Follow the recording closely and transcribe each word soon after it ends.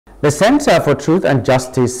The Center for Truth and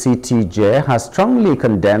Justice (CTJ) has strongly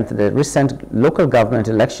condemned the recent local government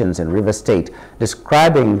elections in Rivers State,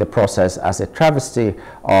 describing the process as a travesty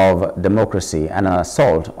of democracy and an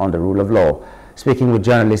assault on the rule of law. Speaking with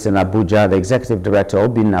journalists in Abuja, the executive director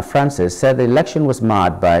Obinna Francis said the election was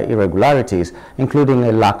marred by irregularities, including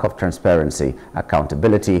a lack of transparency,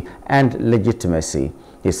 accountability, and legitimacy.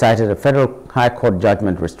 He cited a federal high court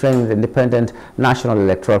judgment restraining the Independent National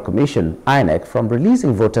Electoral Commission (INEC) from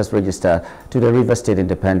releasing voters' register to the Rivers State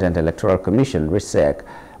Independent Electoral Commission (RSIEC),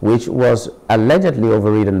 which was allegedly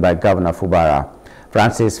overridden by Governor Fubara.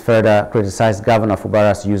 Francis further criticized Governor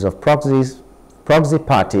Fubara's use of proxy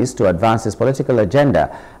parties to advance his political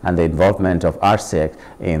agenda and the involvement of RSIEC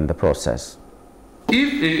in the process.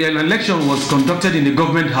 If an election was conducted in the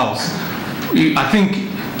government house, I think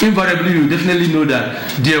invariably you definitely know that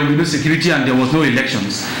there will be no security and there was no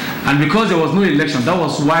elections. And because there was no election, that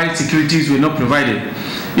was why securities were not provided.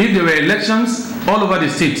 If there were elections all over the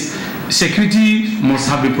state, security must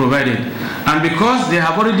have been provided. And because they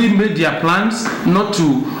have already made their plans not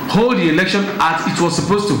to hold the election as it was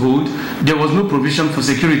supposed to hold, there was no provision for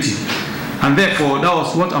security. And therefore, that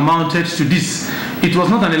was what amounted to this. It was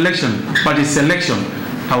not an election, but a selection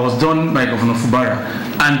that was done by Governor Fubara.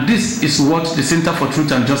 And this is what the Center for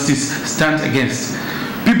Truth and Justice stands against.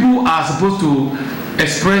 People are supposed to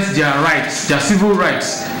express their rights, their civil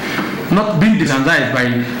rights, not being disadvantaged by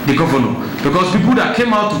the governor, because people that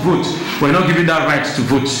came out to vote were not given that right to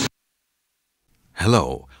vote.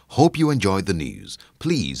 Hello, hope you enjoyed the news.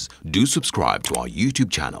 Please do subscribe to our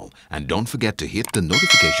YouTube channel and don't forget to hit the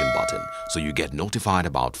notification button so you get notified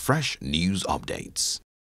about fresh news updates.